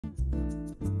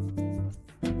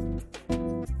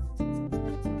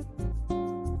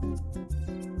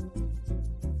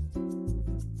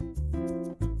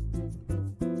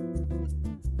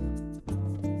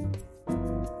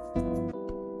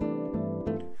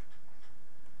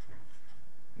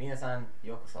皆さん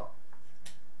ようこそ。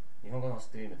日本語のス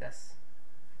トリームです。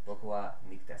僕は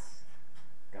ニックです。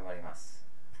頑張ります。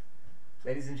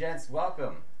Ladies and gents,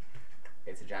 welcome.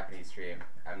 It's a Japanese stream.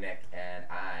 I'm Nick, and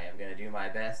I am going to do my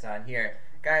best on here.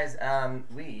 Guys,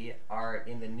 we are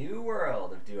in the new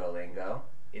world of Duolingo.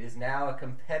 It is now a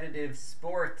competitive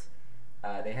sport.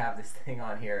 They have this thing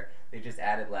on here. They just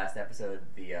added last episode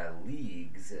the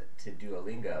leagues to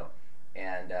Duolingo.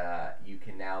 And you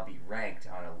can now be ranked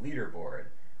on a leaderboard.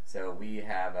 So we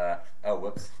have oh,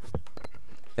 whoops.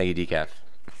 Thank you, Decaf.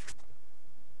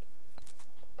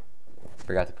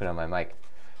 Forgot to put on my mic.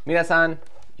 皆さん、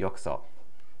ようこそ。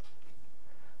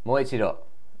もう一度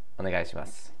お願いしま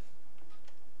す。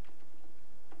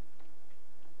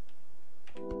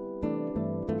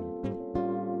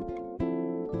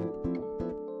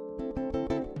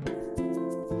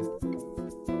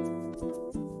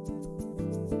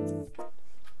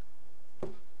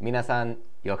皆さん、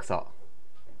ようこそ。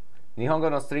日本語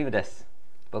のストリームです。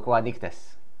僕はニックで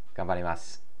す。頑張りま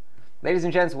す。Ladies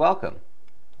and gents, welcome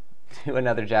to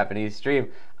another Japanese stream.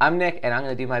 I'm Nick, and I'm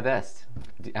going to do my best.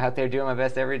 Out there doing my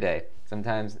best every day.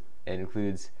 Sometimes it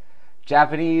includes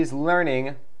Japanese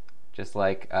learning, just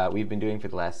like we've been doing for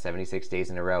the last 76 days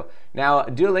in a row. Now,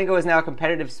 Duolingo is now a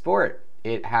competitive sport.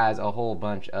 It has a whole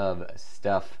bunch of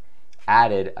stuff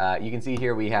added. You can see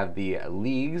here we have the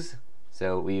leagues.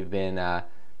 So we've been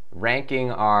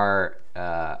ranking our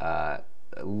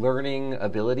learning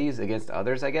abilities against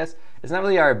others, I guess. It's not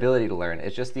really our ability to learn,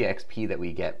 it's just the XP that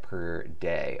we get per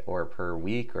day or per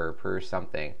week or per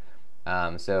something.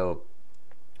 So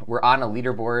we're on a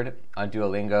leaderboard on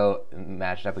Duolingo,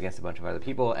 matched up against a bunch of other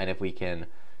people, and if we can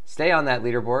stay on that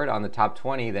leaderboard on the top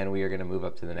 20, then we are going to move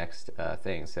up to the next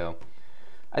thing. So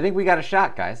I think we got a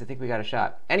shot, guys. I think we got a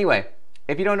shot. Anyway,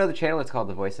 if you don't know the channel, it's called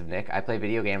The Voice of Nick. I play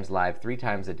video games live 3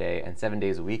 times a day and 7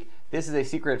 days a week. This is a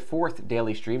secret 4th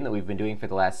daily stream that we've been doing for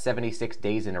the last 76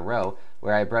 days in a row,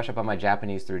 where I brush up on my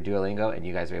Japanese through Duolingo, and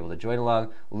you guys are able to join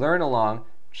along, learn along,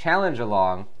 challenge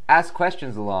along, ask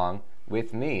questions along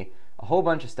with me. A whole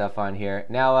bunch of stuff on here.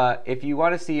 Now, if you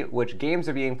want to see which games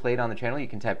are being played on the channel, you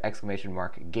can type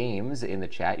 !games in the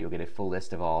chat. You'll get a full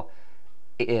list of all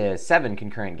 7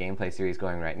 concurrent gameplay series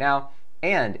going right now.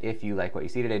 And if you like what you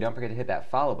see today, don't forget to hit that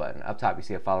follow button. Up top, you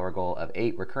see a follower goal of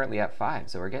 8. We're currently at 5,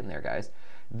 so we're getting there, guys.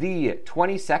 The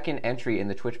 22nd entry in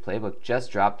the Twitch playbook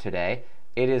just dropped today.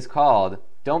 It is called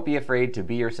Don't Be Afraid to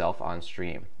Be Yourself on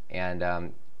Stream. And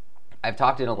I've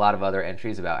talked in a lot of other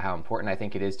entries about how important I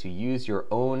think it is to use your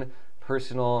own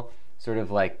personal sort of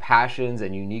like passions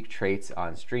and unique traits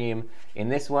on stream. In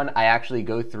this one, I actually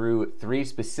go through 3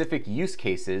 specific use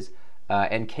cases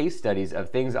and case studies of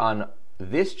things on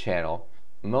this channel,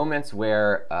 moments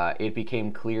where it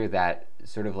became clear that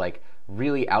sort of like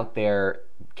really out there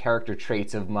character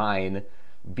traits of mine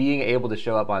being able to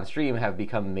show up on stream have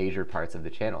become major parts of the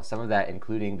channel. Some of that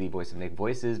including the Voice of Nick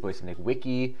Voices, Voice of Nick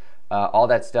Wiki, all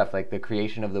that stuff, like the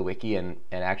creation of the wiki, and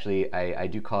actually I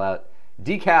do call out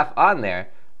Decaf on there,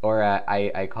 or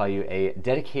I call you a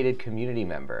dedicated community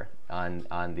member on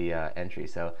the entry.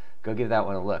 So go give that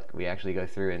one a look. We actually go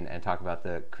through and talk about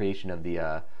the creation of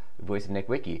the Voice of Nick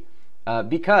Wiki,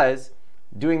 because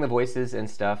doing the voices and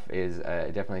stuff is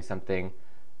definitely something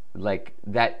like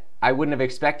that I wouldn't have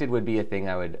expected would be a thing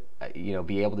I would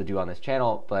be able to do on this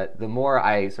channel. But the more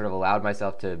I sort of allowed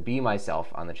myself to be myself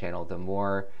on the channel, the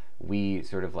more we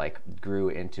sort of like grew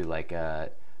into like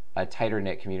a tighter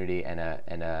knit community and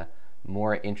a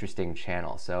more interesting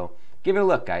channel. So give it a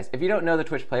look, guys. If you don't know the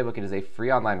Twitch playbook, it is a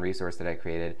free online resource that I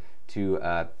created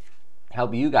to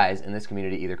help you guys in this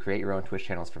community either create your own Twitch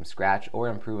channels from scratch or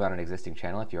improve on an existing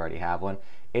channel if you already have one.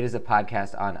 It is a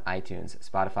podcast on iTunes,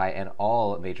 Spotify, and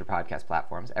all major podcast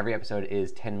platforms. Every episode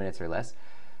is 10 minutes or less,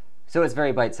 so it's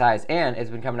very bite-sized, and it's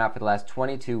been coming out for the last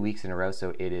 22 weeks in a row,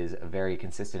 so it is very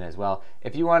consistent as well.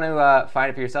 If you want to find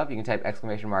it for yourself, you can type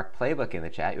 !playbook in the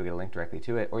chat. You'll get a link directly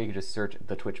to it, or you can just search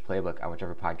the Twitch playbook on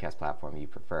whichever podcast platform you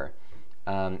prefer.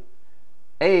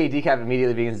 Hey, Decaf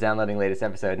immediately begins downloading latest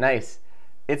episode. Nice.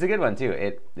 It's a good one too.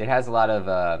 It has a lot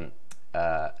of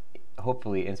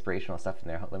hopefully inspirational stuff in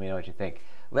there. Let me know what you think.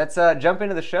 Let's jump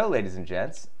into the show, ladies and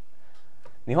gents.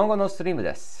 Nihongo no stream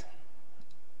desu.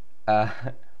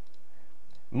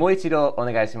 もう一度お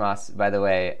願いします. By the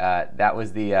way, that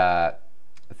was the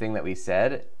thing that we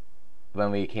said when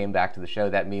we came back to the show.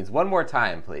 That means one more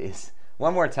time, please.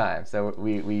 One more time. So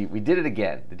we did it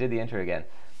again. We did the intro again.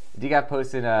 Decaf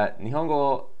posted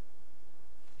Nihongo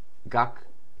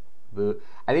Gakubu.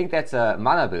 I think that's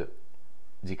Manabu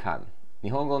Jikan.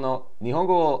 Nihongo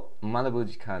Manabu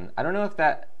Jikan. I don't know if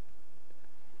that...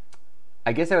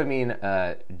 I guess that would mean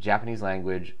Japanese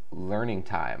language learning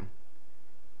time.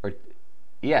 Or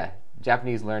Yeah,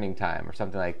 Japanese learning time or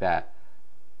something like that.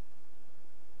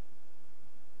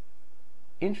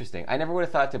 Interesting. I never would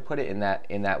have thought to put it in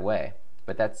that way,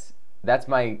 but that's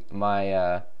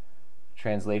my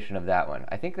translation of that one.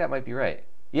 I think that might be right.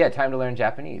 Yeah, time to learn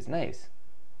Japanese. Nice.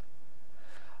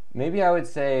 Maybe I would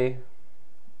say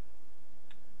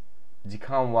時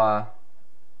間は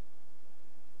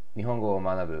日本語を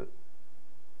学ぶ.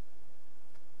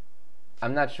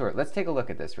 I'm not sure. Let's take a look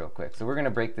at this real quick. So we're going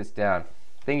to break this down.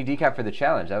 Thank you, Decaf, for the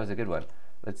challenge. That was a good one.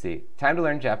 Let's see. Time to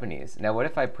learn Japanese. Now, what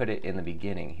if I put it in the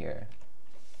beginning here?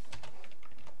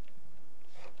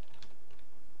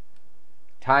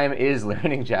 Time is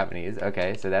learning Japanese.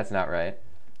 Okay, so that's not right.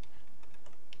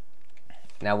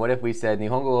 Now, what if we said 日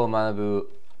本語を学ぶ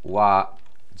は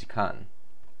時間?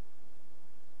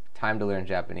 Time to learn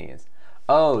Japanese.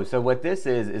 Oh, so what this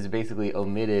is basically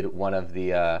omitted one of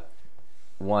the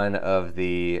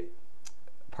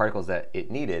particles that it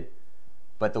needed,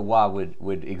 but the wa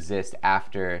would exist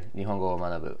after 日本語を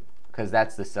学ぶ, because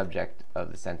that's the subject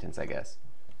of the sentence, I guess.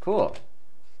 Cool.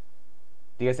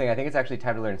 Do you guys think? I think it's actually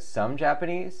time to learn some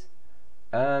Japanese.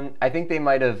 I think they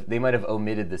might have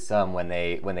omitted the some when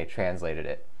they translated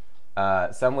it.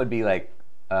 Some would be like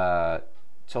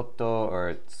ちょっと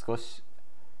or 少し,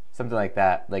 something like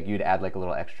that. Like you'd add like a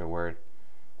little extra word.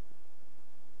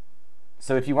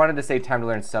 So if you wanted to say time to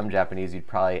learn some Japanese, you'd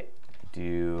probably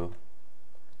do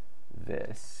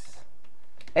this.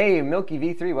 Hey, Milky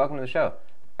V3, welcome to the show.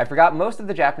 I forgot most of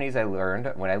the Japanese I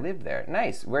learned when I lived there.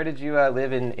 Nice. Where did you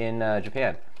live in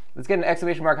Japan? Let's get an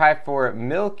exclamation mark high for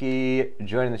Milky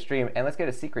joining the stream, and let's get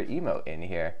a secret emote in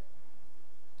here.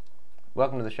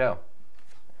 Welcome to the show.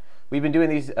 We've been doing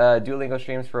these Duolingo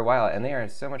streams for a while, and they are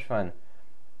so much fun.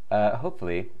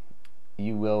 Hopefully,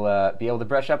 you will be able to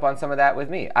brush up on some of that with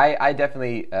me. I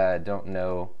definitely don't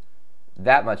know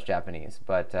that much Japanese,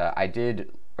 but I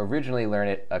did originally learn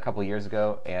it a couple years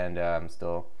ago, and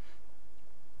still,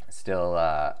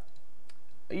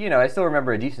 you know, I still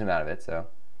remember a decent amount of it, so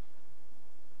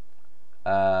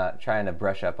trying to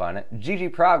brush up on it. Gigi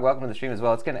Prague, welcome to the stream as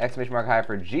well. Let's get an exclamation mark high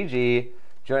for Gigi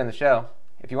joining the show.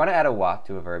 If you want to add a wa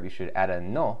to a verb, you should add a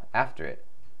no after it.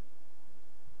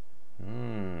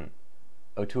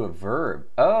 Oh, to a verb.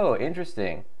 Oh,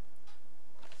 interesting.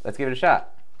 Let's give it a shot.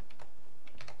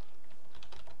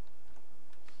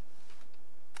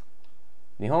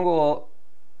 日本語を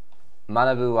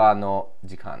学ぶはの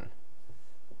時間.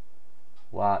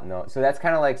 Wa no. So that's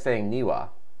kind of like saying ni wa.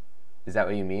 Is that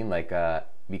what you mean? Like,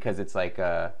 because it's like,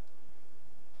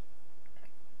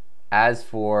 as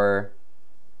for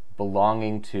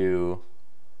belonging to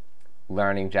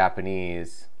learning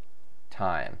Japanese,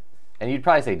 time. And you'd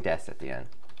probably say des at the end.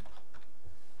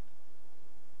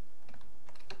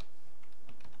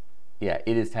 Yeah,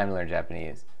 it is time to learn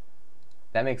Japanese.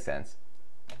 That makes sense.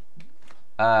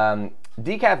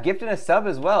 Decaf gifting a sub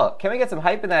as well. Can we get some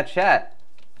hype in that chat?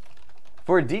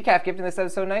 For Decaf gifting the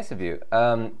sub, so nice of you.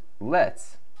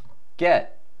 Let's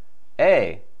get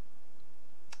a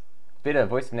bit of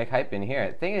Voice of Nick hype in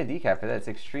here. Thank you to Decaf for that. It's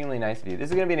extremely nice of you. This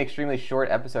is going to be an extremely short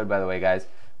episode, by the way, guys.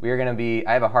 We are going to be,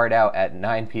 I have a hard out at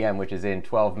 9 p.m., which is in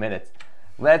 12 minutes.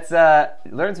 Let's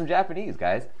learn some Japanese,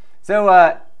 guys.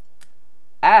 So,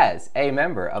 as a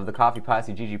member of the Coffee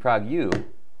Posse GG Prague, you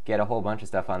get a whole bunch of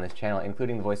stuff on this channel,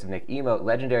 including the Voice of Nick emote,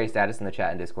 legendary status in the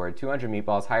chat and Discord, 200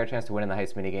 meatballs, higher chance to win in the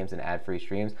heist minigames, and ad-free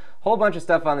streams. Whole bunch of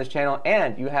stuff on this channel,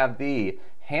 and you have the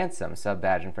handsome sub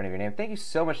badge in front of your name. Thank you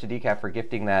so much to Decaf for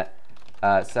gifting that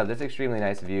sub. That's extremely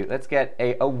nice of you. Let's get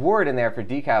a award in there for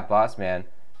Decaf Boss Man.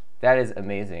 That is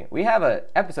amazing. We have an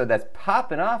episode that's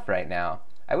popping off right now.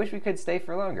 I wish we could stay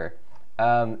for longer.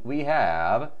 We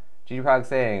have GG Prague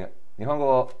saying, 日本語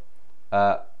を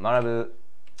学ぶ,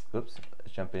 oops,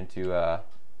 let's jump into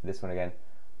this one again.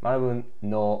 学ぶ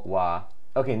のは,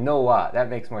 okay, no wa, that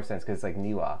makes more sense because it's like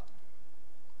ni wa.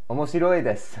 面白い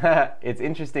です. It's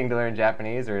interesting to learn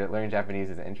Japanese, or learning Japanese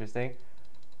is interesting.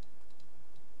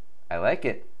 I like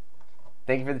it.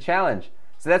 Thank you for the challenge.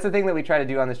 So that's the thing that we try to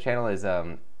do on this channel is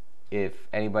if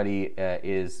anybody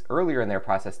is earlier in their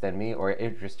process than me, or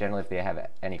just generally if they have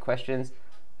any questions,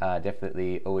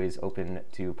 definitely always open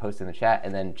to post in the chat.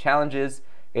 And then challenges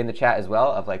in the chat as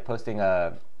well of like posting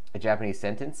a Japanese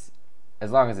sentence,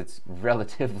 as long as it's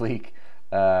relatively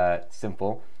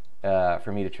simple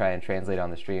for me to try and translate on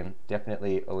the stream.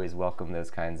 Definitely always welcome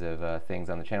those kinds of things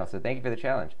on the channel. So thank you for the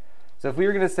challenge. So if we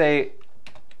were going to say,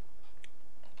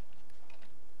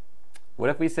 what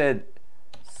if we said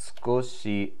少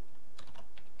し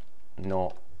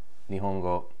no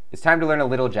Nihongo. It's time to learn a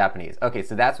little Japanese. Okay,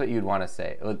 so that's what you'd want to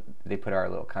say. They put our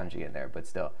little kanji in there, but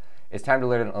still. It's time to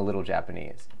learn a little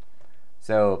Japanese.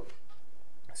 So,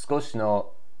 少し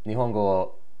の日本語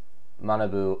を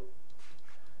manabu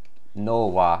no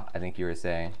wa, I think you were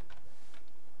saying.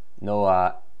 No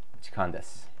wa chikan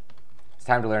desu. It's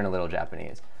time to learn a little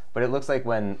Japanese. But it looks like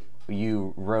when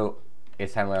you wrote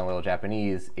it's time to learn a little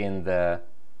Japanese in the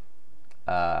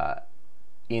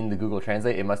Google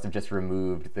Translate, it must have just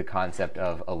removed the concept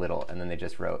of a little, and then they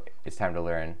just wrote it's time to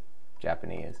learn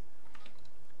Japanese.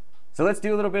 So let's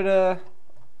do a little bit of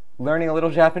learning a little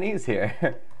Japanese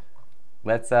here.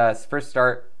 Let's first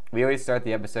start. We always start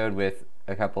the episode with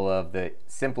a couple of the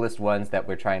simplest ones that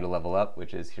we're trying to level up,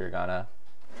 which is hiragana,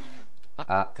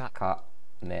 a, ka,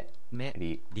 me,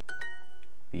 ri.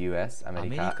 The U.S.,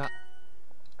 America,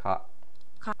 ka,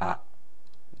 a,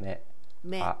 me,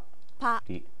 pa,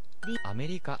 ri.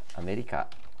 America,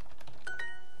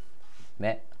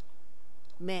 me,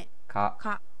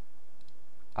 ka,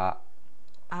 a,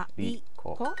 ri,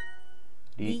 ko,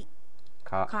 ri,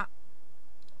 ka,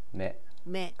 me,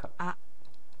 ka, a,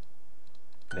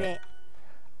 re.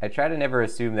 I try to never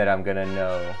assume that I'm gonna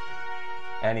know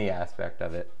any aspect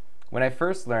of it. When I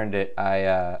first learned it,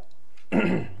 I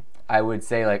would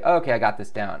say like, oh, okay, I got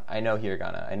this down. I know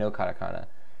hiragana, I know katakana.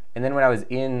 And then when I was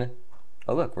in,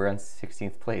 oh look, we're on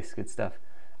 16th place, good stuff.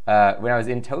 When I was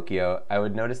in Tokyo, I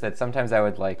would notice that sometimes I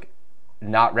would like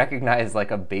not recognize like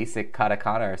a basic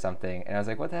katakana or something, and I was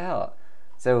like, what the hell?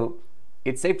 So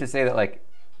it's safe to say that like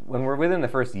when we're within the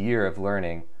first year of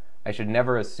learning, I should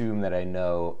never assume that I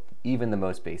know even the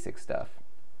most basic stuff.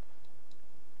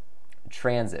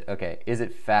 Transit, okay, is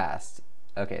it fast?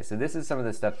 Okay, so this is some of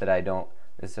the stuff that I don't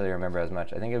necessarily remember as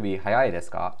much. I think it would be hayai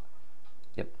desu ka?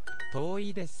 Yep.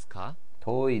 Toi desu ka?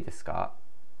 Toi desu ka?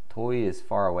 Toi is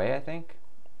far away, I think.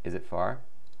 Is it far?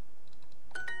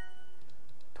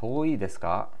 Toi desu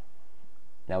ka?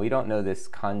 Now we don't know this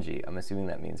kanji. I'm assuming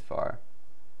that means far.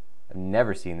 I've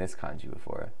never seen this kanji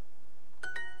before.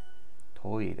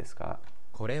 Toi desu ka?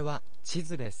 これは地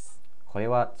図です。これ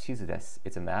は地図です.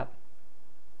 It's a map.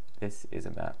 This is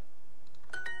a map.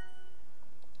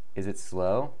 Is it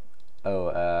slow?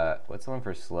 Oh, what's the one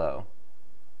for slow?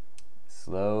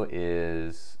 Slow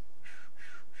is,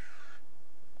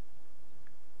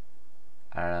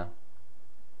 I don't know.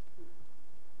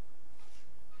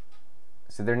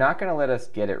 So they're not going to let us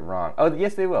get it wrong. Oh,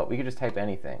 yes, they will. We could just type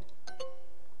anything.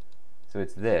 So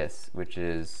it's this, which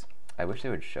is, I wish they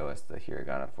would show us the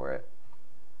hiragana for it.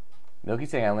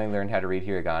 Milky's saying I only learned how to read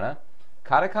hiragana.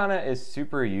 Katakana is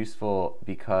super useful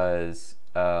because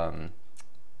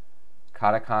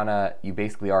katakana, you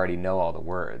basically already know all the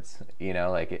words. You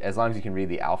know, like as long as you can read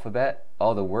the alphabet,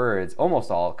 all the words, almost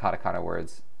all katakana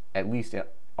words, at least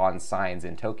on signs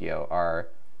in Tokyo, are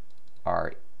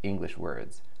English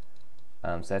words.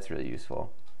 So that's really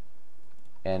useful.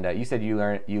 And you said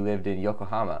you lived in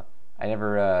Yokohama. I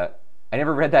never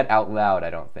read that out loud, I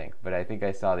don't think, but I think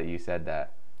I saw that you said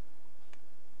that.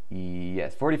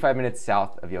 Yes, 45 minutes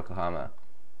south of Yokohama.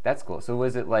 That's cool. So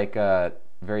was it like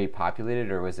very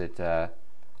populated, or was it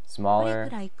smaller?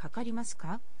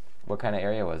 What kind of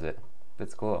area was it?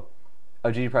 That's cool.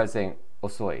 Oh, Gigi Prog's saying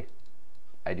osoi.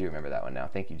 I do remember that one now.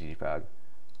 Thank you, Gigi Prog.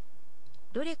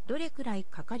 どれくらい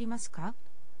かかりますか?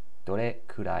 どれ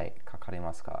くらいかかり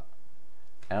ますか?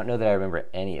 I don't know that I remember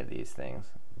any of these things.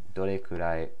 どれく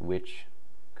らい, which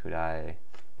could I?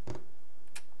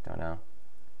 Don't know.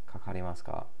 かかります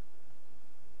か?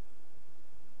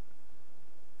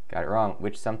 Got it wrong.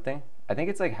 Which something? I think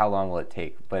it's like how long will it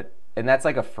take, and that's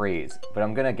like a phrase, but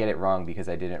I'm gonna get it wrong because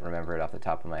I didn't remember it off the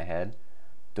top of my head.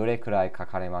 どれくらいか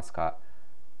かりますか?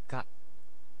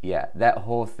 Yeah, that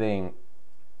whole thing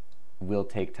will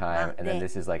take time, and then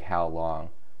this is like how long.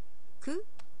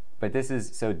 But this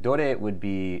is, so dore would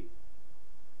be,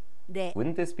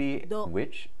 wouldn't this be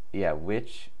which? Yeah,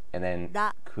 which, and then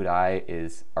kurai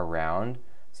is around.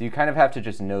 So you kind of have to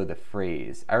just know the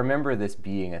phrase. I remember this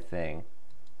being a thing,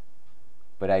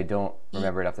 but I don't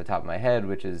remember it off the top of my head,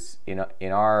 which is,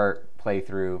 in our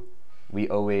playthrough, we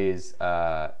always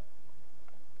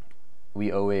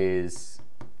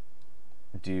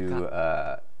do,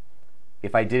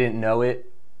 if I didn't know it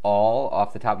all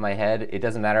off the top of my head, it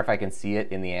doesn't matter if I can see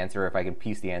it in the answer or if I can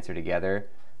piece the answer together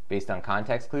based on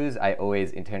context clues, I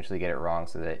always intentionally get it wrong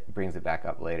so that it brings it back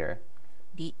up later.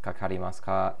 Kakarimasu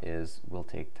ka is will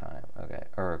take time. Okay,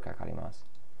 or kakarimasu.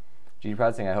 G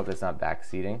Prod saying I hope that's not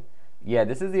backseating. Yeah,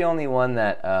 this is the only one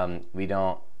that we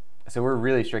don't, so we're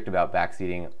really strict about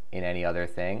backseating in any other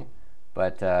thing,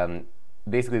 but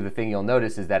basically the thing you'll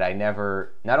notice is that I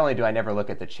never, not only do I never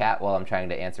look at the chat while I'm trying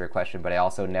to answer a question, but I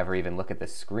also never even look at the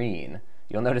screen.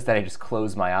 You'll notice that I just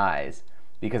close my eyes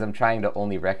because I'm trying to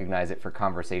only recognize it for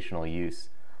conversational use.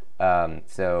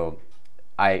 So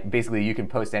basically you can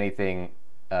post anything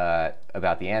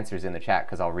about the answers in the chat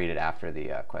because I'll read it after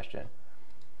the question.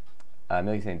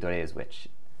 Millie saying dore is which.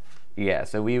 Yeah,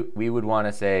 so we would want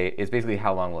to say, it's basically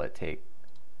how long will it take?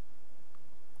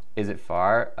 Is it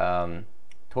far?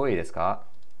 遠いですか?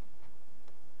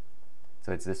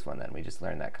 So it's this one then. We just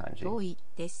learned that kanji. 遠い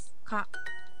ですか?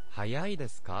 早いで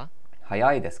すか?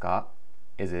 早いですか?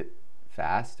 Is it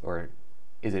fast? Or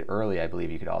is it early, I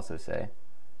believe you could also say.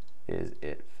 Is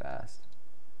it fast?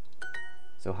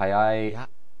 So 早い, Yeah.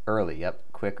 Early, yep.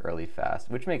 Quick, early, fast,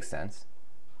 which makes sense.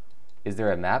 Is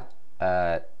there a map?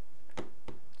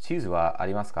 地図はあ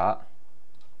りますか?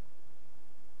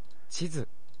 地図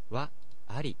は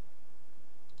あり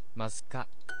ますか?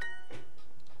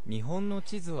 日本の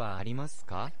地図はあります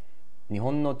か? 日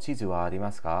本の地図はあり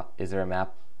ますか? Is there a map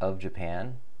of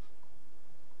Japan?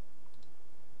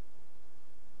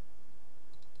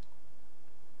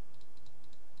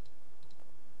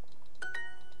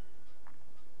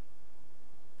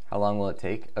 How long will it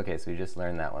take? Okay, so we just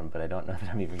learned that one, but I don't know that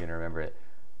I'm even going to remember it.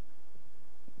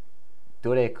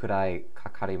 どれくらいか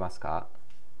かりますか?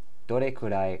 どれく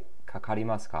らいかかり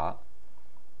ますか?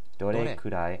 どれく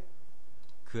らい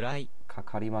くらいか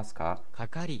かりますか? か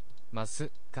かりま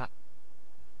すか?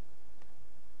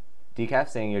 Decaf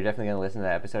saying you're definitely going to listen to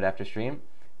that episode after stream.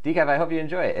 Decaf, I hope you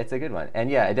enjoy it. It's a good one. And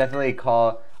yeah, I definitely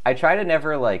I try to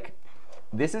never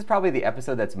this is probably the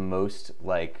episode that's most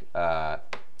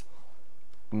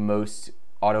most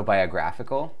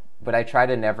autobiographical, but I try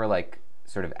to never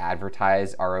sort of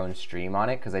advertise our own stream on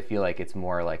it because I feel like it's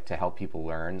more to help people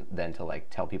learn than to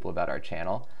tell people about our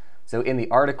channel. So in the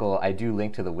article, I do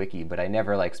link to the wiki, but I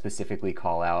never specifically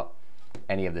call out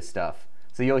any of the stuff.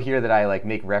 So you'll hear that I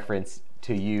make reference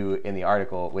to you in the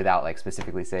article without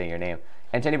specifically saying your name.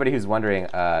 And to anybody who's wondering,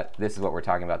 this is what we're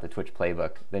talking about, the Twitch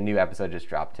playbook. The new episode just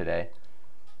dropped today.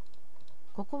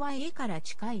 ここは家から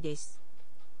近いです。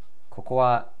ここ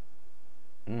は,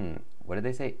 what did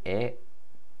they say? 家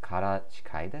から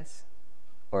近いです?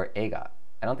 Or 映画?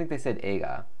 I don't think they said 映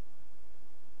画.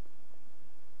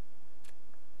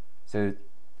 So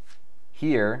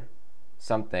here,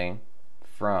 something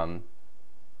from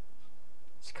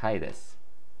近いです.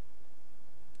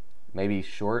 Maybe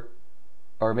short,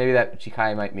 or maybe that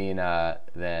近い might mean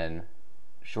then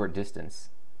short distance.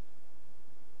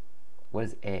 What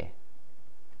is え?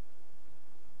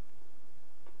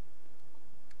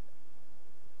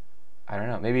 I don't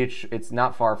know. Maybe it's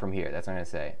not far from here. That's what I'm going to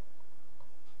say.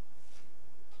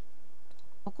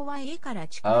 ここは家から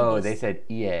近いです。 Oh, they said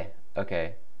家.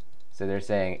 Okay. So they're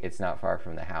saying it's not far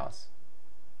from the house.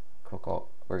 ここ.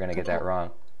 We're going to get that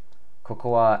wrong. こ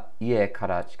こは家か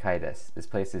ら近いです. This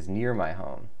place is near my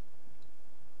home.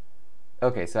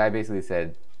 Okay, so I basically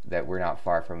said that we're not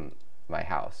far from my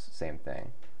house. Same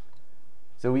thing.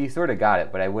 So we sort of got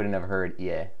it, but I wouldn't have heard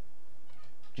家.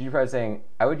 You're probably saying,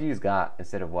 I would use ga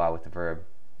instead of wa with the verb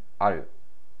aru,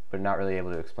 but not really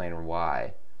able to explain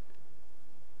why.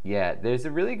 Yeah, there's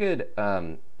a really good,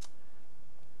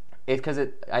 it's because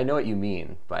I know what you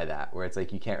mean by that, where it's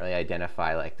you can't really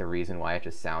identify the reason why it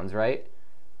just sounds right.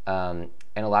 And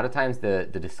a lot of times the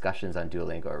discussions on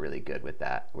Duolingo are really good with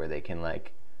that, where they can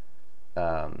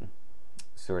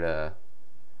sort of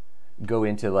go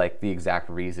into the exact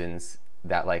reasons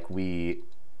that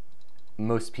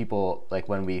most people,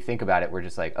 when we think about it, we're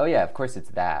just oh yeah, of course it's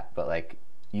that, but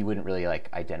you wouldn't really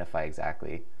identify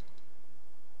exactly.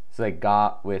 So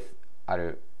ga with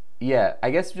aru, yeah, I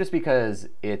guess just because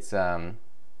it's talking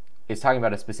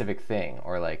about a specific thing,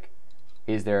 or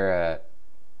is there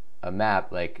a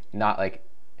map, not I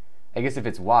guess if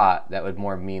it's wa, that would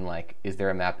more mean is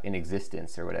there a map in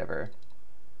existence or whatever,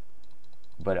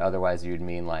 but otherwise you'd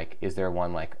mean is there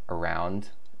one around,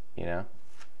 you know?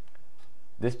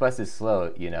 This bus is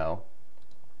slow, you know.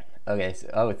 Okay,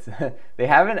 so it's they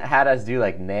haven't had us do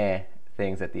ne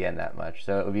things at the end that much.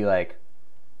 So it would be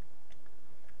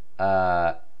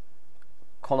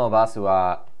このバス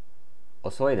は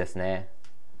遅いですね.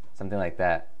 Something like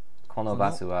that. この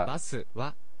バスは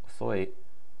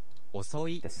遅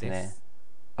いですね.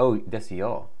 Oh, です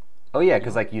よ. Oh yeah,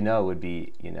 because you know would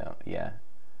be, you know, yeah.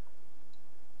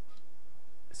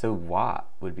 So wa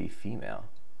would be female.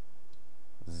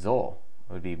 Zol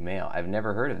would be male. I've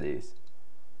never heard of these.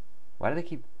 Why do they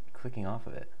keep clicking off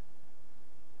of it?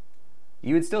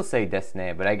 You would still say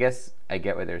desne, but I guess I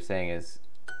get what they're saying is,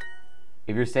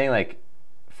 if you're saying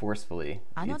forcefully,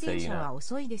 you'd say, you know.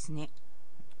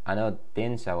 あの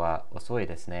電車は遅い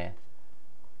ですね.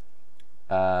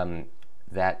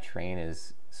 That train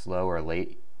is slow or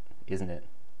late, isn't it?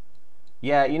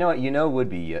 Yeah, you know what? You know would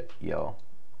be yo.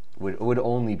 Would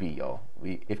only be yo.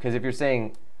 Because if you're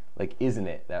saying isn't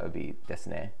it, that would be です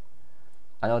ね.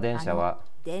 あの電車は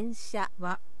電車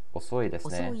は遅いです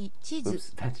ね。遅い地図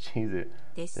Oops, that's 地図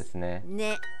でですすね。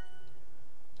ね。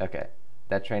 Okay,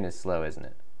 that train is slow, isn't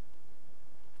it?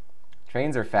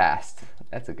 Trains are fast.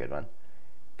 That's a good one.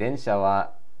 電車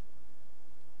は、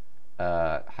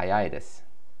早いです。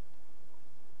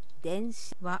電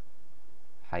車は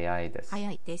早いです。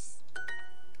早いです。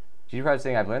You're probably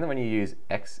saying, I've learned that when you use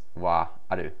x wa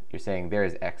aru, you're saying there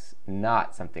is x,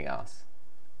 not something else.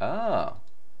 Oh.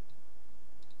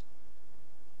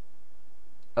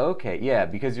 Okay, yeah,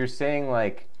 because you're saying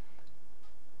like,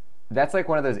 that's like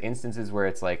one of those instances where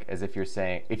it's like as if you're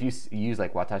saying, if you use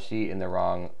like watashi in the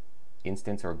wrong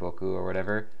instance or boku or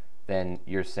whatever, then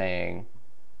you're saying,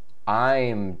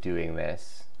 I'm doing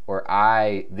this, or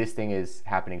this thing is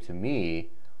happening to me,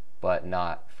 but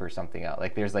not for something else.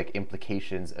 Like there's like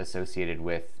implications associated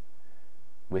with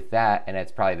that, and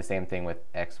it's probably the same thing with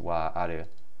x wa aru.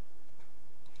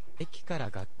 駅から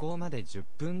学校まで10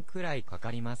分くらいか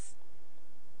かります。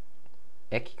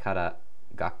駅から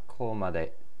学校ま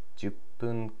で10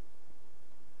分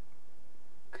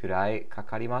くらいか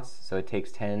かります。So it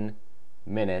takes 10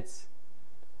 minutes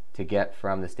to get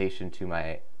from the station to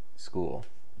my school.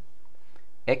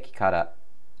 駅から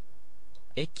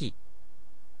駅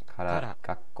から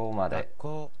学校まで学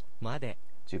校まで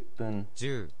10分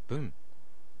10分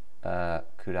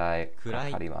くらいくら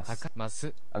いかかりまかす。かま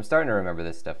す。 I'm starting to remember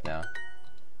this stuff now.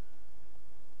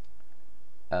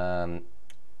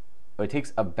 It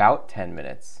takes about 10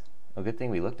 minutes. Oh, good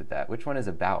thing we looked at that. Which one is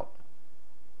about?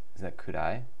 Is that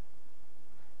kurai?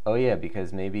 Oh yeah,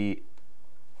 because maybe,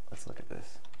 let's look at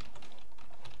this.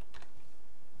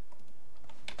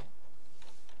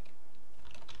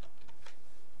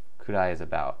 Kurai is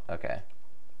about, okay.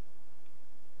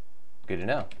 Good to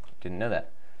know. Didn't know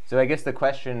that. So I guess the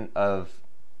question of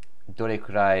dore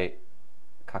kurai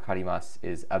kakarimasu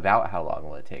is about how long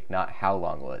will it take, not how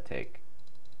long will it take.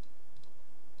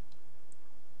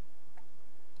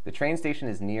 The train station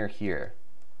is near here.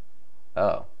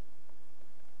 Oh.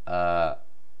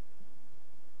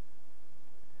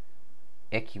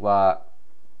 駅は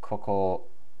ここ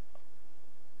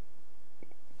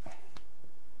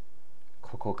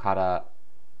から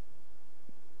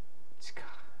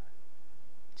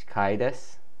近いで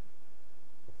す。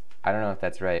I don't know if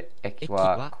that's right. 駅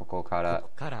はここから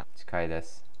近いで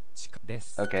す。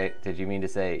Okay, did you mean to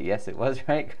say yes, it was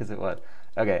right? Because it was.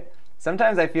 Okay,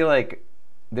 sometimes I feel like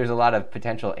there's a lot of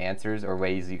potential answers or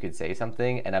ways you could say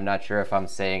something, and I'm not sure if I'm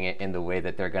saying it in the way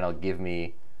that they're going to give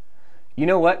me. You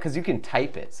know what? Because you can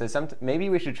type it. So maybe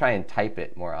we should try and type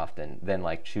it more often than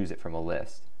like choose it from a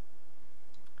list.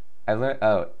 I learned,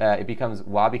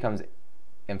 wa becomes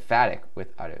emphatic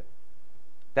with aru.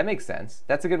 That makes sense.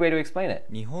 That's a good way to explain it.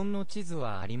 日本の地図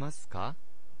はありますか？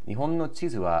日本の地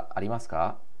図はあります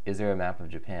か? Is there a map of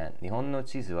Japan? 日本の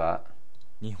地図はあ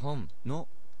り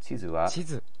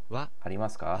ま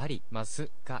すか? あります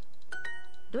か？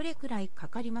どれくらいか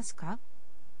かりますか？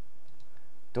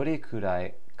どれくら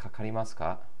いかかります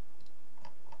か？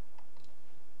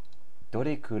ど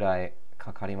れくらい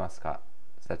かかりますか?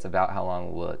 So that's about how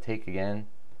long will it take again.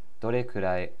 どれく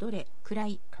らい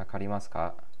かかります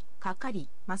か? かかり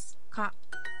ますか？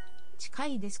近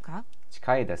いですか？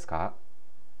近いですか?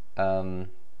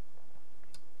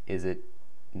 Is it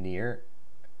near?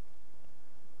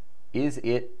 Is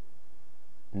it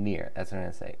near? That's what I'm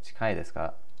going to say. 近いです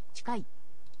か? 近い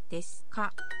です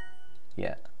か?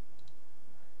 Yeah.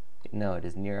 No, it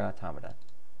is near automata.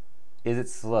 Is it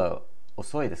slow?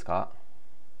 遅いですか?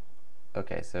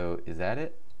 Okay, so is that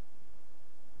it?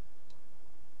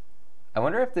 I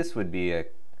wonder if this would be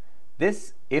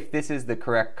if this is the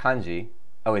correct kanji.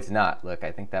 Oh, it's not. Look,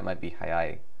 I think that might be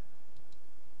hayai.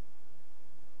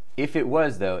 If it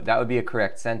was, though, that would be a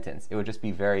correct sentence. It would just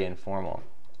be very informal.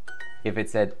 If it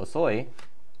said osoi,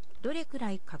 どれく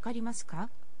らいかかりますか？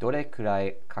どれくら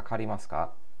いかかります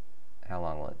か? How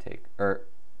long will it take? Or,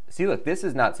 see, look, this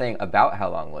is not saying about how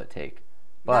long will it take,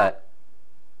 but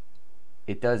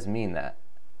it does mean that.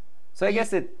 So I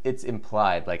guess it's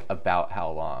implied, like, about how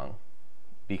long,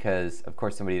 because, of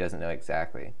course, somebody doesn't know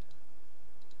exactly.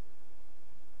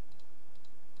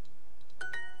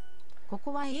 こ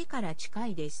こは家から近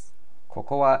いです。こ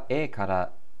こは家か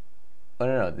ら Oh,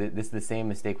 no, this is the same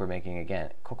mistake we're making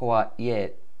again. ここは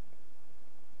家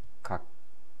か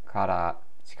ら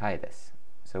近いです.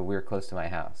 So we're close to my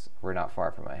house. We're not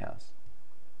far from my house.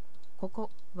 こ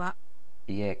こは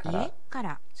家から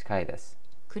近いです.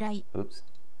 暗い。 Oops.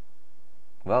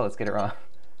 Well, let's get it wrong.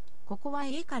 ここは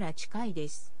家から近いで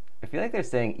す。 I feel like they're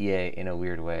saying ie in a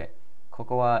weird way. こ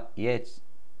こは家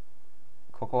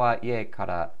か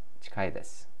ら近いで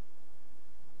す。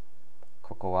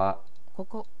ここは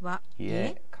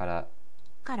家から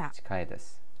から Chikai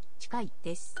desu. 近い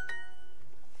です。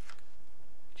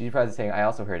 Gigi Prod is saying, I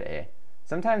also heard A.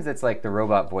 Sometimes it's like the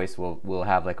robot voice will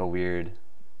have like a weird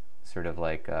sort of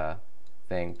like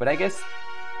thing. But I guess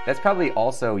that's probably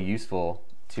also useful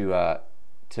to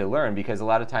learn, because a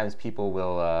lot of times people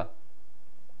will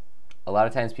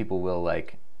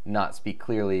like not speak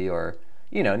clearly, or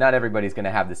not everybody's going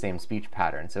to have the same speech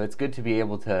pattern. So it's good to be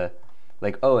able to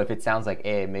like, oh, if it sounds like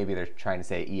A, maybe they're trying to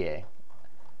say EA.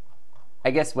 I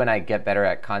guess when I get better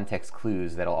at context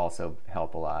clues, that'll also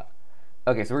help a lot.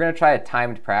 Okay, so we're going to try a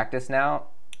timed practice now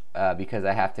because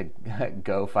I have to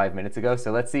go 5 minutes ago.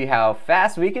 So let's see how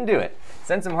fast we can do it.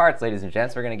 Send some hearts, ladies and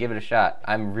gents. We're going to give it a shot.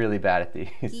 I'm really bad at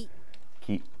these.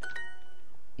 Ki.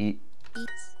 I.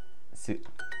 Su.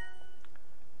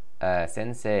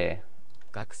 Sensei.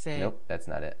 学生 Nope, that's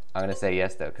not it. I'm going to say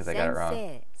yes, though, because I got it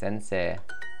wrong. Sensei.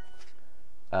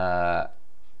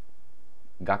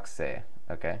 Gakusei.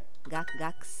 Okay. 学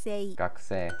生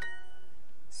Gakusei.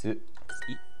 Su.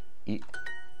 I.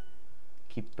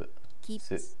 Kippu. き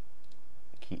Su.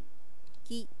 Ki.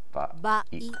 き Ba. ば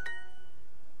I. い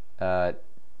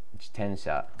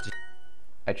Jitensha.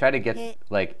 I try to get,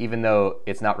 like, even though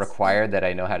it's not required that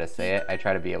I know how to say it, I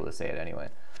try to be able to say it anyway.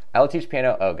 I will teach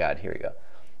piano. Oh, God, here we go.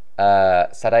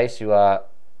 Saraishu wa...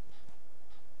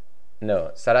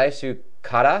 No, Saraishu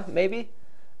kara, maybe?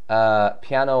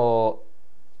 Piano...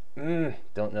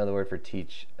 don't know the word for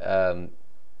teach.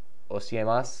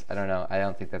 Oshiemasu? I don't know. I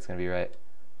don't think that's going to be right.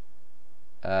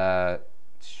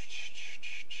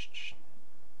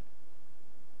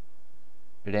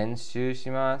 Renshu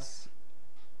shimasu?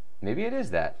 Maybe it is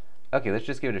that. Okay, let's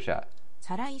just give it a shot.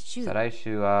 再来週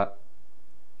Saraishu wa...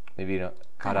 Maybe no.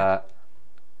 Kara.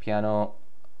 Piano.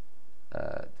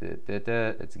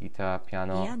 It's guitar. ピア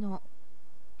Piano. ノ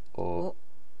O. を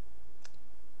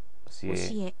教え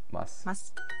Oshiemasu. ま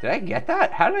す。 Did I get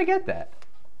that? How did I get that?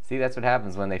 See, that's what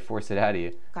happens when they force it out of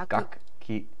you. 学 Gak,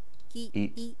 ki, き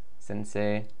I, い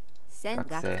sensei, せん学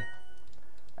gakusei.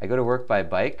 I go to work by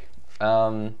bike.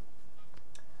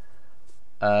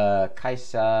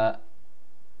 Kaisha.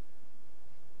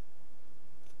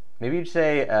 Maybe you'd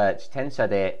say, 自転車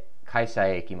で会社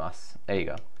へ行きます. There you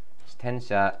go. 自転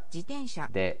車自転車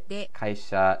でで会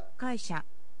社会社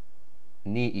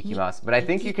に行きます. But I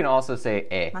think you can also say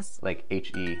e, ます like he,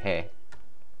 he.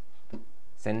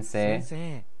 先先生、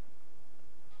生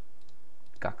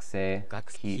gakusei,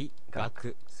 学 ki, 期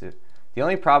学 gakusu. The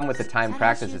only problem with the time 再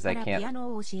来 practice 週 is か I らピア can't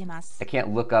ノを教えます。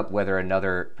 look up whether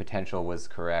another potential was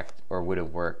correct or would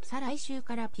have worked. 再来週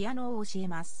からピアノを教え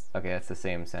ます。 Okay, that's the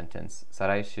same sentence. 再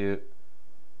来週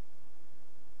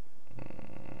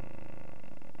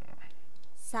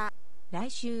さ来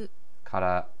週か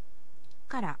ら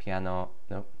からピアノ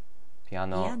のピア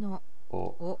ピアノノを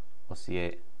を教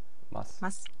えます.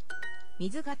 ます。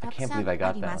水がた I く can't さん believe I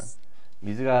あ got り that ま one. す。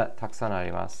水がたくさんあ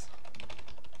ります.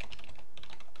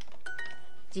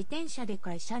 自転車で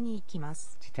会社に行きま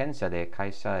す。自転車で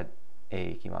会社へ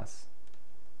行きます.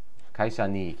 会社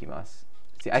に行きます.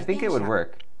 See, I think it would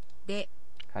work. で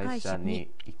会社に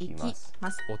行きます.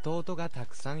 ます。弟がた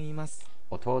くさんいます。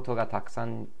弟がたくさ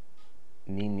ん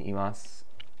にいます.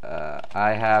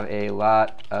 I have a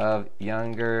lot of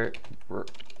younger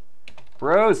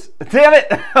bros. Damn it!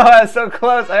 Oh, I was so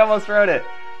close. I almost wrote it.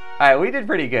 All right, we did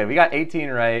pretty good. We got 18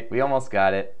 right. We almost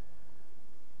got it.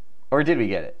 Or did we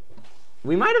get it?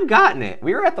 We might have gotten it.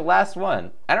 We were at the last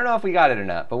one. I don't know if we got it or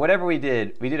not, but whatever we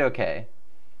did okay.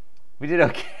 We did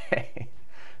okay.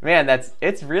 Man,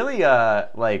 it's really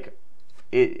like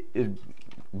it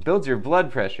builds your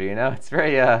blood pressure, you know? It's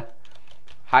very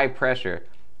high pressure.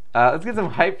 Let's get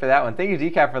some hype for that one. Thank you,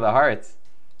 Decaf, for the hearts.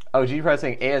 Oh, G Pro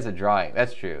saying A as a drawing.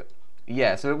 That's true.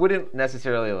 Yeah, so it wouldn't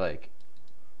necessarily like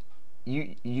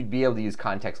you'd be able to use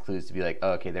context clues to be like,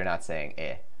 oh, okay, they're not saying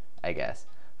A, I guess.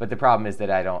 But the problem is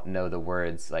that I don't know the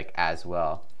words like as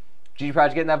well. Gigi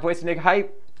Proj getting that voice of Nick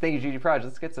hype. Thank you, Gigi Proj.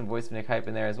 Let's get some voice of Nick hype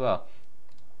in there as well.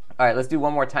 All right, let's do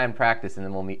one more time practice, and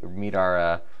then we'll meet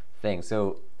our thing.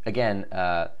 So again,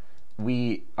 our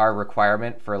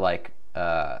requirement for like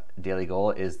daily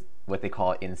goal is what they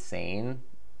call insane,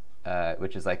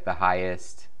 which is like the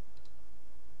highest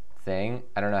thing.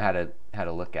 I don't know how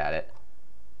to look at it,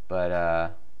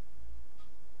 but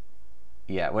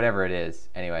yeah, whatever it is.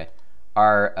 Anyway,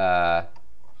 our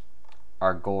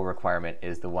goal requirement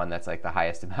is the one that's like the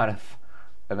highest amount of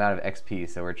XP.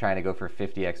 So we're trying to go for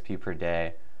 50 XP per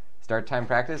day. Start time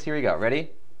practice. Here we go.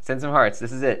 Ready? Send some hearts.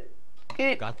 This is it.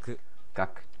 学 Gak.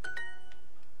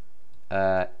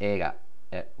 映画.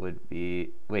 It would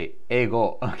be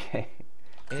eigo. Okay.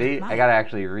 See, I gotta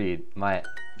actually read. 前.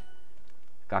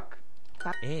 Gak.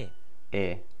 A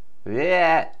E.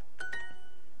 Yeah.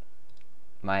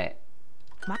 前。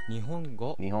日本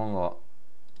語、日本語。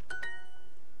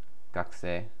学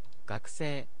生。学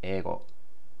生、英語。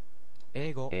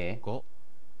英語、え語、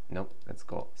 Nope, let's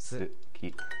go. S.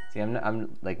 See, I'm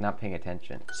like not paying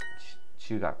attention.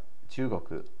 中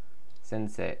国。先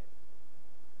生。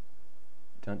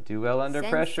Don't do well under 先生。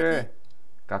 pressure.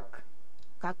 学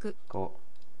学校。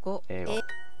語英語。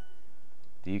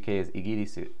The UK is イギリ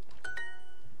ス。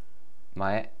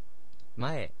前。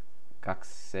前、学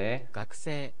生。学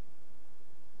生、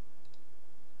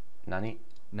何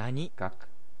何、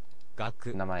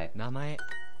学、名前。名前、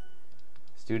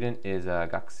 Student is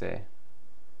学生。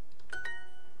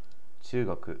中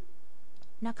国。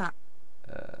中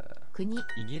国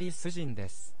イギリス人で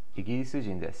す。イギリス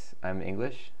人です。I'm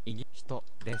English. 人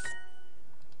です。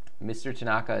 Mr.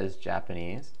 Tanaka is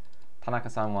Japanese. 田中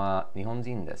さんは日本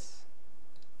人です。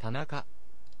田中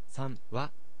さん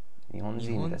は日本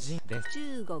日本人です。人です。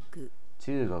中国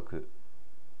中国。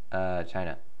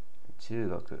China. 中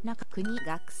国。中国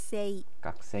学生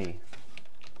学生。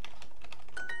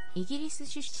イギリス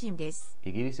出身です。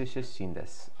イギリス出身で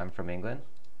す。I'm from England.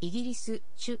 イギリス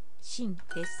出身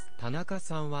です。田中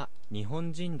さんは日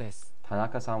本人です。田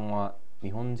中さんは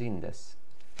日本人です。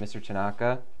Mr.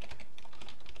 Tanaka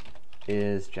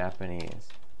is Japanese.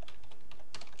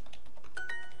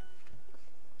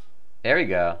 There we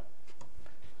go.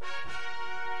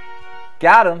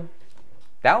 Got him.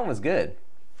 That one was good.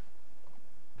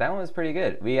 That one was pretty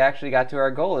good. We actually got to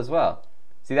our goal as well.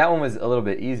 See, that one was a little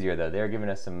bit easier though. They were giving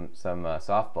us some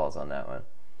softballs on that one.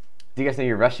 Do you guys think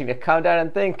you're rushing to calm down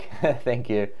and think? Thank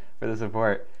you for the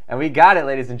support. And we got it,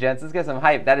 ladies and gents. Let's get some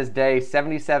hype. That is day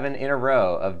 77 in a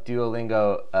row of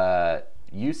Duolingo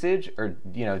usage, or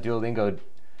Duolingo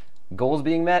goals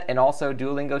being met, and also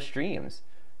Duolingo streams.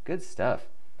 Good stuff.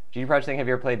 GG Project saying, have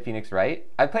you ever played Phoenix Wright?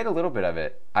 I played a little bit of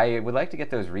it. I would like to get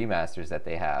those remasters that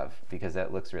they have because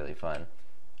that looks really fun.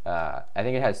 I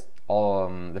think it has all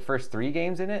the first 3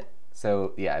 games in it.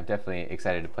 So yeah, I'm definitely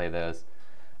excited to play those.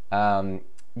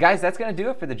 Guys, that's going to do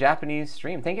it for the Japanese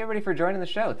stream. Thank you everybody for joining the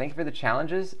show. Thank you for the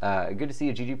challenges. Good to see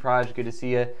you, GG Proj. Good to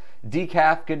see you,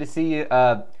 Decaf. Good to see you,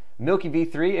 Milky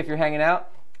V3, if you're hanging out.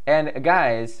 And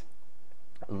guys,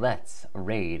 let's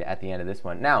raid at the end of this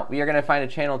one. Now, we are going to find a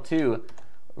channel to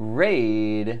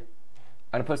raid.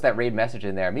 I'm going to post that raid message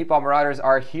in there. Meatball Marauders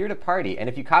are here to party. And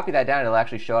if you copy that down, it'll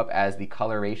actually show up as the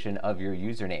coloration of your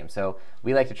username. So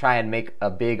we like to try and make a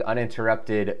big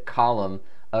uninterrupted column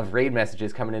of raid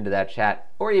messages coming into that chat,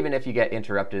 or even if you get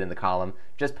interrupted in the column,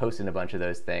 just posting a bunch of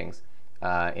those things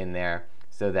in there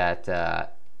so that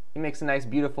it makes a nice,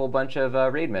 beautiful bunch of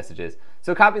raid messages.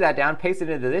 So copy that down, paste it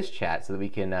into this chat so that we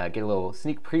can get a little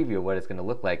sneak preview of what it's going to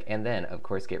look like, and then, of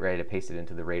course, get ready to paste it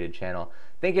into the rated channel.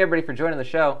 Thank you, everybody, for joining the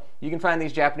show. You can find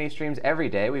these Japanese streams every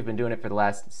day. We've been doing it for the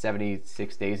last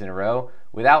 76 days in a row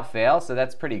without fail, so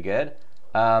that's pretty good.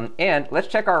 And let's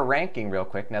check our ranking real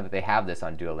quick now that they have this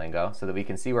on Duolingo so that we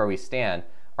can see where we stand.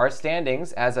 Our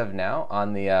standings as of now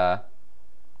on the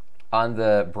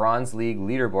Bronze League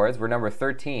leaderboards, we're number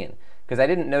 13 because I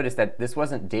didn't notice that this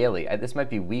wasn't daily. This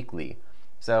might be weekly.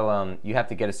 So you have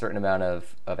to get a certain amount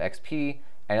of XP,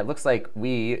 and it looks like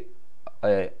we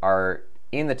are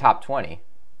in the top 20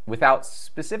 without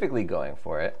specifically going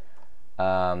for it.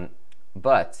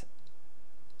 But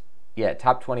yeah,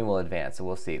 top 20 will advance, so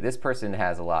we'll see. This person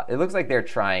has a lot. It looks like they're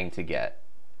trying to get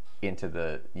into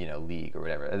the league or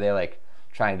whatever. They're like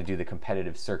trying to do the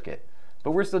competitive circuit.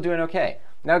 But we're still doing okay.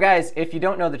 Now guys, if you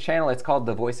don't know the channel, it's called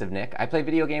The Voice of Nick. I play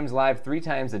video games live 3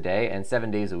 times a day and 7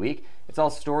 days a week. It's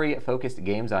all story-focused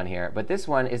games on here, but this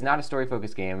one is not a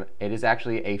story-focused game. It is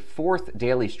actually a 4th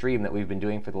daily stream that we've been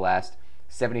doing for the last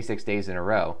 76 days in a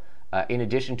row. In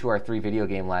addition to our 3 video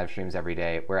game live streams every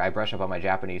day, where I brush up on my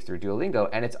Japanese through Duolingo,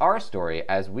 and it's our story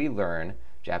as we learn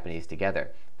Japanese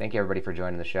together. Thank you everybody for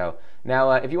joining the show.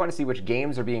 Now, if you want to see which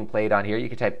games are being played on here, you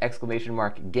can type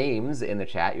 !games in the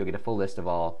chat. You'll get a full list of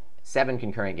all 7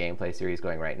 concurrent gameplay series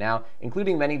going right now,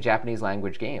 including many Japanese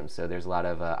language games. So there's a lot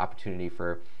of opportunity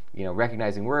for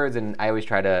recognizing words, and I always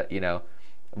try to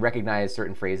recognize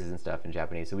certain phrases and stuff in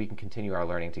Japanese so we can continue our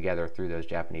learning together through those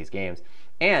Japanese games.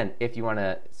 And if you want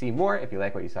to see more, if you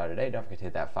like what you saw today, don't forget to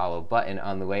hit that follow button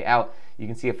on the way out. You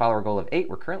can see a follower goal of 8.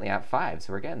 We're currently at 5,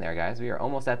 so we're getting there, guys. We are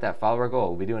almost at that follower goal.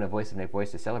 We'll be doing a Voice of Nick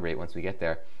voice to celebrate once we get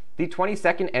there. The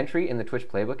 22nd entry in the Twitch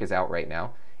playbook is out right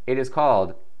now. It is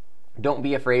called Don't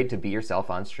Be Afraid to Be Yourself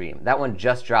on Stream. That one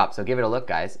just dropped, so give it a look,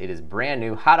 guys. It is brand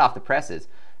new, hot off the presses.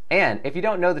 And if you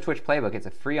don't know the Twitch Playbook, it's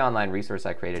a free online resource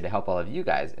I created to help all of you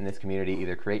guys in this community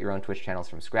either create your own Twitch channels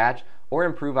from scratch or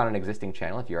improve on an existing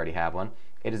channel if you already have one.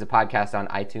 It is a podcast on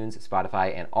iTunes,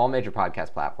 Spotify, and all major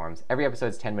podcast platforms. Every episode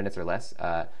is 10 minutes or less,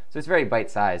 so it's very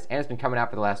bite-sized, and it's been coming out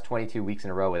for the last 22 weeks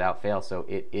in a row without fail, so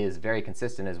it is very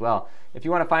consistent as well. If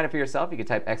you want to find it for yourself, you can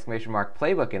type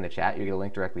 !playbook in the chat. You get a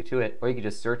link directly to it, or you can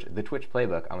just search the Twitch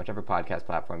Playbook on whichever podcast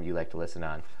platform you like to listen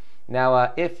on.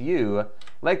 Now, if you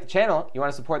like the channel, you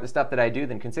want to support the stuff that I do,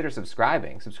 then consider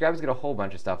subscribing. Subscribers get a whole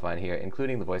bunch of stuff on here,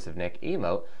 including the Voice of Nick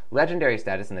emote, legendary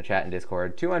status in the chat and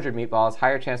Discord, 200 meatballs,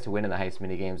 higher chance to win in the heist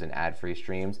minigames, and ad-free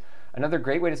streams. Another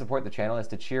great way to support the channel is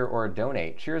to cheer or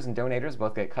donate. Cheers and donators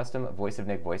both get custom Voice of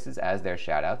Nick voices as their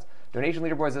shoutouts. Donation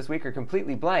leaderboards this week are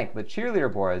completely blank, but cheer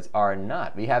leaderboards are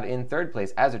not. We have in third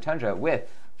place Azure Tundra with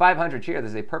 500 cheer.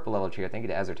 This is a purple level cheer. Thank you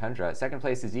to Azure Tundra. Second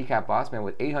place is Decap Bossman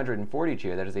with 840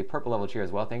 cheer. That is a purple level cheer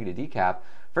as well. Thank you to Decap.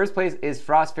 First place is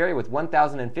Frost Fairy with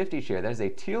 1050 cheer. That is a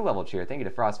teal level cheer. Thank you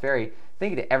to Frost Fairy.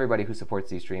 Thank you to everybody who supports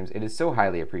these streams. It is so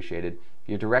highly appreciated.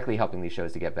 You're directly helping these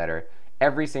shows to get better.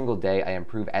 Every single day, I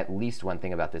improve at least one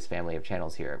thing about this family of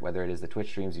channels here, whether it is the Twitch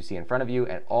streams you see in front of you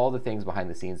and all the things behind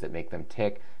the scenes that make them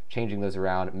tick, changing those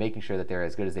around, making sure that they're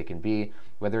as good as they can be,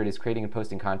 whether it is creating and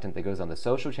posting content that goes on the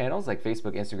social channels like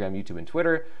Facebook, Instagram, YouTube, and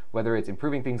Twitter, whether it's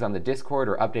improving things on the Discord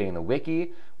or updating the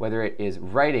wiki, whether it is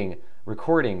writing,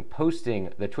 recording, posting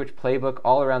the Twitch Playbook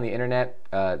all around the internet,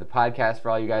 the podcast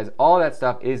for all you guys, all that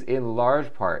stuff is in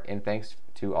large part in thanks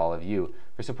to all of you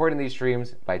for supporting these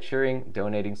streams by cheering,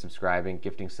 donating, subscribing,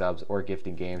 gifting subs, or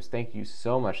gifting games. Thank you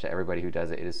so much to everybody who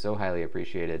does it. It is so highly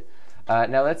appreciated.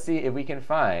 Now let's see if we can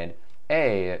find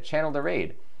a channel to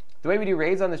raid. The way we do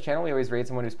raids on this channel, we always raid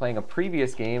someone who's playing a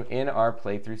previous game in our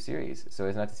playthrough series, so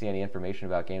as not to see any information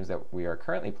about games that we are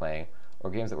currently playing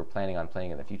or games that we're planning on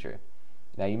playing in the future.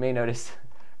 Now you may notice,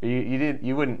 or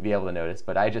you wouldn't be able to notice,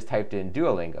 but I just typed in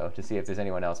Duolingo to see if there's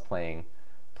anyone else playing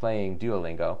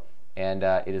Duolingo, and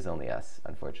it is only us,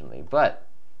 unfortunately. But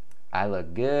I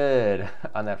look good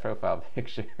on that profile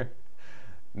picture.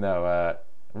 No,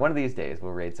 one of these days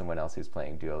we'll raid someone else who's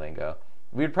playing Duolingo.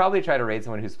 We'd probably try to raid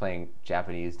someone who's playing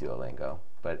Japanese Duolingo,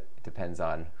 but it depends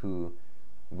on who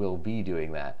will be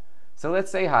doing that. So let's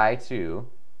say hi to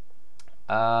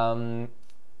a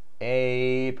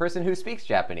person who speaks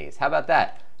Japanese. How about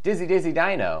that? Dizzy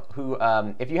Dino, who,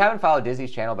 if you haven't followed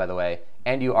Dizzy's channel, by the way,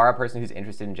 and you are a person who's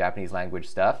interested in Japanese language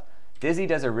stuff, Dizzy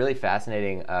does a really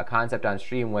fascinating concept on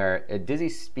stream where Dizzy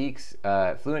speaks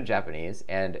fluent Japanese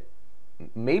and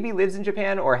maybe lives in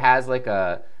Japan or has like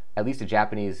at least a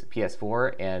Japanese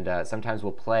PS4, and sometimes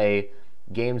will play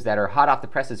games that are hot off the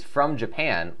presses from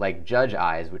Japan, like Judge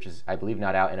Eyes, which is, I believe,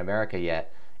 not out in America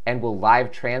yet, and will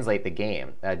live translate the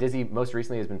game. Dizzy most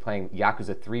recently has been playing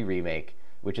Yakuza 3 Remake,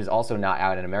 which is also not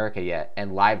out in America yet,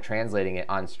 and live translating it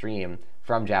on stream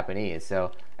from Japanese.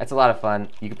 So that's a lot of fun.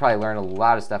 You could probably learn a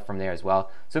lot of stuff from there as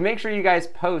well. So make sure you guys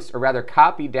post, or rather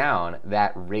copy down,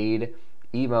 that raid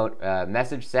emote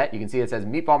message set. You can see it says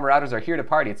Meatball Marauders are here to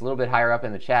party. It's a little bit higher up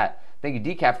in the chat. Thank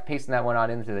you, Decaf, for pasting that one on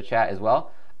into the chat as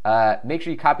well. Make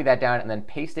sure you copy that down and then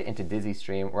paste it into Dizzy's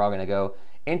stream. We're all going to go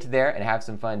into there and have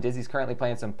some fun. Dizzy's currently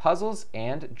playing some puzzles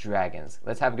and dragons.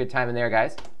 Let's have a good time in there,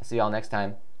 guys. I'll see you all next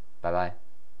time. Bye-bye.